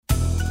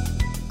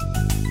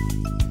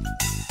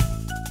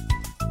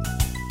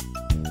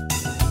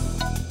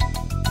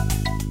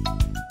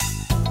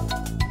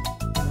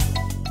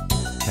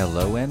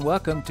Hello and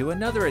welcome to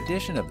another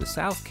edition of the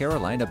South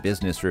Carolina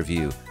Business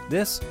Review.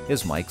 This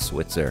is Mike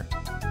Switzer.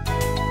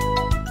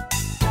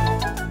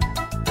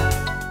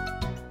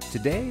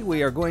 Today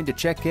we are going to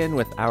check in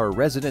with our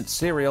resident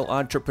serial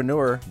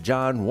entrepreneur,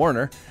 John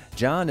Warner.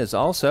 John is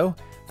also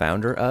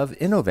founder of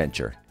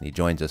Innoventure. He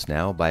joins us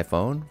now by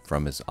phone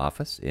from his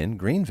office in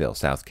Greenville,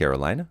 South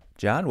Carolina.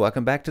 John,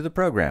 welcome back to the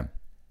program.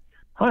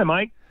 Hi,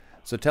 Mike.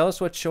 So tell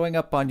us what's showing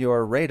up on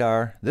your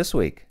radar this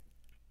week.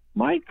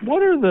 Mike,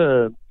 what are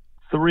the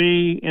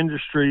three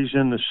industries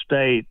in the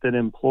state that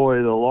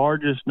employ the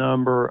largest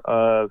number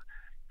of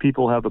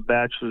people who have a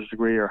bachelor's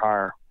degree or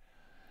higher?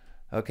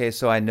 Okay,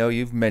 so I know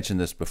you've mentioned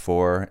this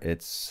before.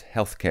 It's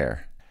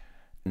healthcare.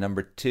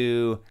 Number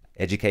two,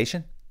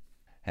 education.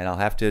 And I'll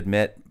have to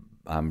admit,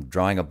 I'm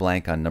drawing a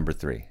blank on number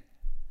three.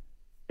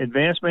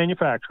 Advanced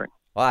manufacturing.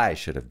 Well, I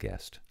should have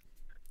guessed.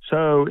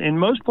 So in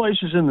most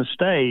places in the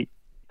state,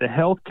 the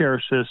healthcare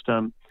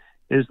system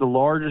is the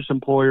largest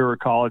employer of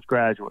college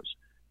graduates.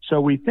 So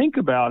we think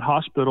about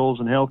hospitals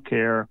and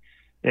healthcare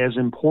as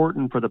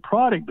important for the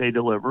product they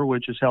deliver,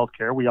 which is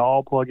healthcare. We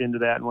all plug into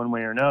that in one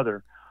way or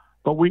another.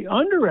 But we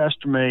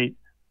underestimate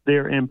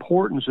their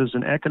importance as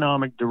an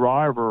economic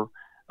driver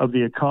of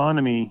the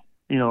economy,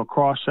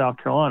 across South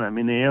Carolina. I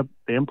mean,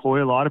 they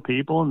employ a lot of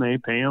people and they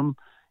pay them,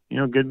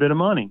 a good bit of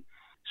money.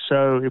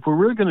 So if we're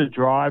really going to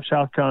drive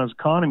South Carolina's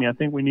economy, I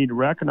think we need to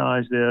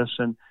recognize this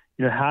and,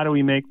 how do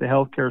we make the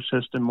healthcare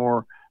system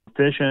more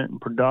efficient and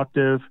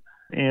productive?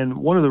 And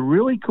one of the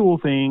really cool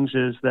things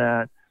is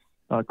that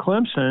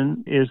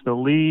Clemson is the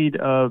lead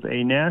of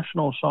a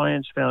National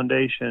Science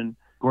Foundation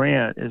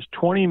grant. Is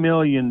 $20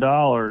 million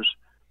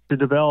to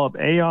develop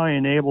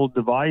AI-enabled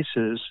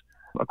devices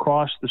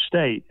across the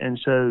state. And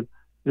so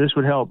this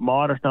would help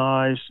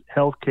modernize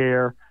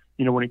healthcare,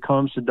 when it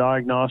comes to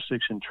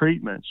diagnostics and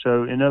treatment.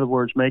 So in other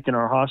words, making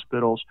our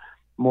hospitals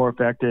more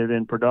effective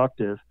and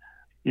productive.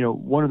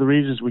 One of the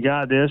reasons we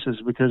got this is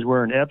because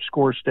we're an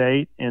EPSCoR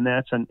state, and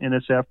that's an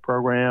NSF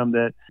program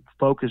that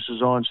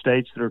focuses on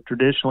states that are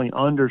traditionally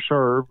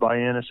underserved by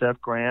NSF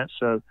grants.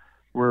 So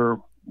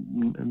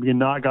we've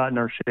not gotten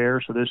our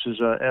share, so this is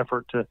an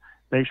effort to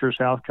make sure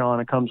South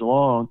Carolina comes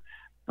along.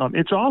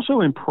 It's also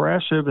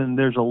impressive, and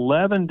there's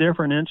 11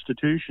 different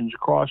institutions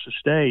across the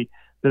state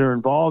that are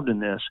involved in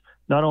this.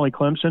 Not only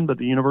Clemson, but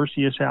the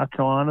University of South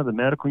Carolina, the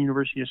Medical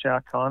University of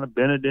South Carolina,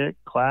 Benedict,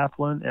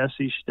 Claflin,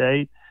 SC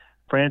State,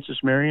 Francis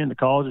Marion, the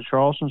College of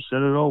Charleston,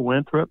 Citadel,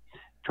 Winthrop,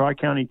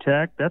 Tri-County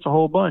Tech. That's a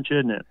whole bunch,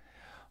 isn't it?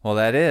 Well,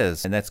 that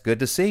is, and that's good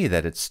to see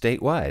that it's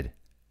statewide.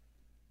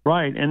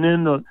 Right, and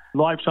then the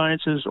Life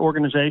Sciences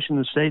organization in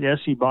the state,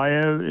 SC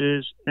Bio,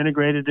 is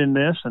integrated in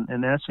this,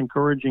 and that's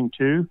encouraging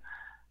too.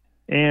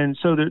 And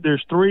so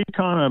there's three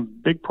kind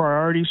of big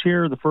priorities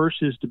here. The first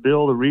is to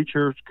build a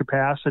research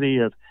capacity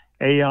of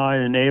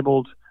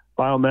AI-enabled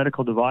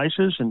biomedical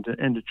devices and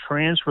to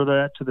transfer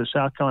that to the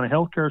South Carolina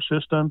healthcare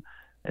system,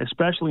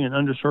 especially in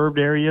underserved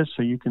areas.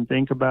 So you can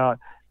think about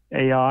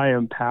AI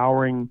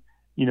empowering,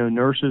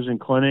 nurses and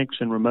clinics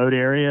in remote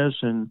areas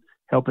and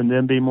helping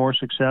them be more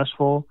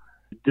successful,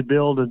 to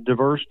build a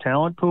diverse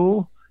talent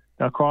pool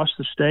across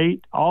the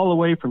state, all the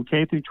way from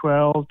K through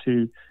 12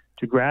 to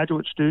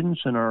graduate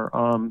students in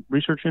our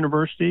research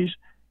universities,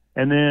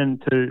 and then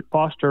to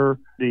foster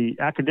the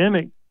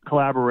academic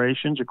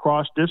collaborations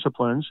across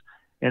disciplines,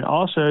 and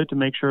also to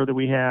make sure that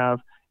we have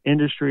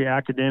industry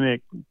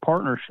academic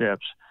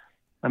partnerships.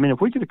 I mean,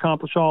 if we could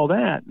accomplish all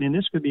that,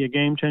 this could be a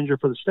game changer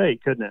for the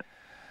state, couldn't it?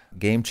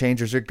 Game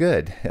changers are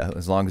good,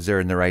 as long as they're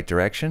in the right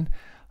direction.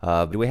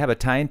 Do we have a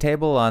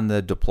timetable on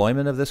the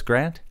deployment of this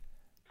grant?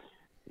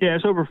 Yeah,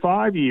 it's over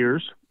 5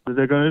 years that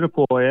they're going to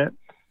deploy it.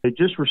 They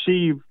just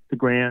received the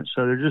grant,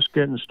 so they're just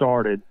getting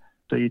started.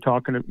 So you're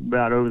talking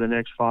about over the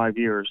next 5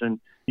 years.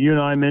 And you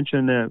and I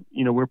mentioned that,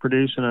 we're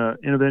producing a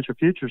Innoventure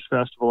Futures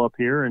Festival up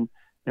here, and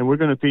we're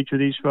going to feature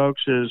these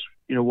folks as,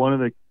 one of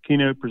the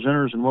keynote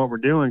presenters in what we're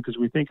doing, because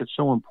we think it's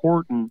so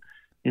important,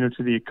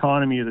 to the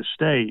economy of the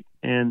state.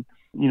 And,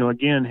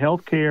 again,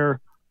 healthcare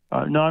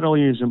not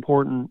only is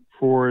important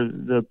for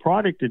the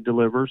product it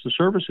delivers, the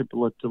service it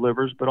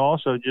delivers, but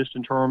also just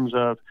in terms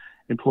of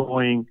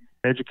employing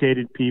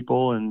educated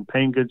people and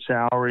paying good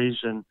salaries.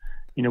 And,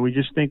 we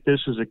just think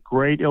this is a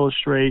great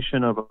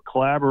illustration of a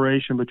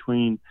collaboration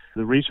between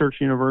the research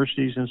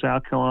universities in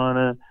South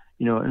Carolina,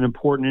 an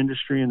important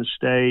industry in the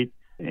state.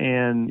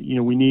 And,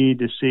 we need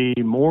to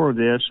see more of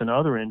this in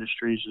other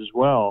industries as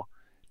well.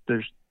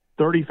 There's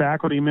 30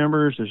 faculty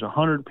members, there's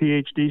 100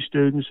 PhD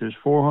students, there's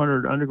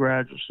 400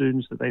 undergraduate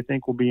students that they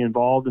think will be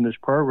involved in this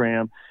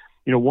program.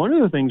 One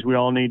of the things we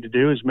all need to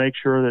do is make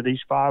sure that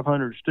these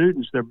 500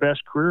 students, their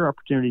best career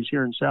opportunities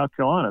here in South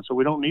Carolina. So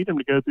we don't need them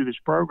to go through this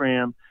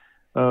program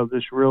of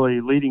this really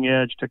leading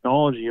edge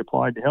technology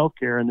applied to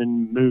healthcare and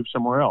then move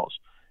somewhere else.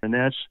 And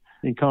that's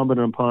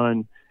incumbent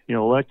upon,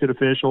 elected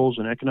officials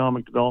and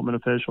economic development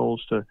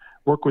officials to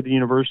work with the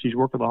universities,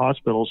 work with the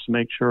hospitals to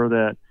make sure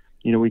that,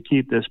 we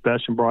keep this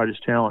best and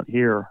brightest talent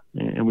here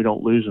and we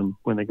don't lose them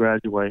when they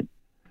graduate.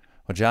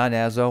 Well, John,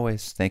 as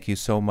always, thank you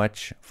so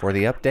much for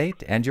the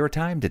update and your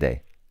time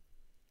today.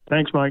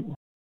 Thanks, Mike.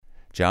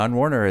 John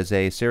Warner is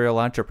a serial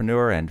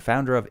entrepreneur and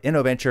founder of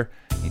Innoventure.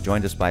 He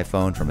joined us by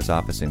phone from his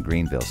office in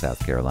Greenville,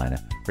 South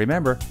Carolina.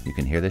 Remember, you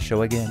can hear this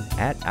show again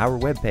at our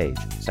webpage,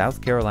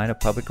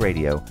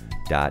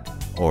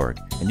 southcarolinapublicradio.org.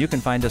 And you can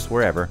find us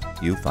wherever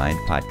you find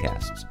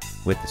podcasts.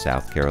 With the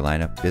South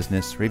Carolina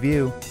Business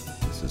Review,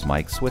 this is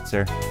Mike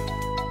Switzer.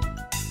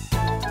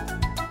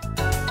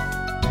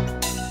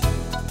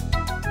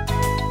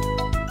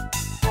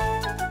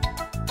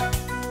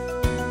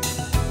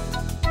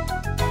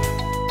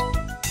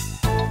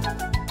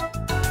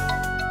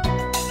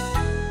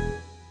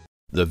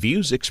 The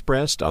views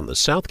expressed on the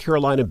South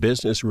Carolina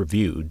Business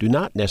Review do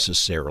not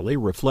necessarily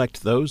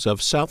reflect those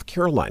of South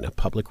Carolina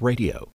Public Radio.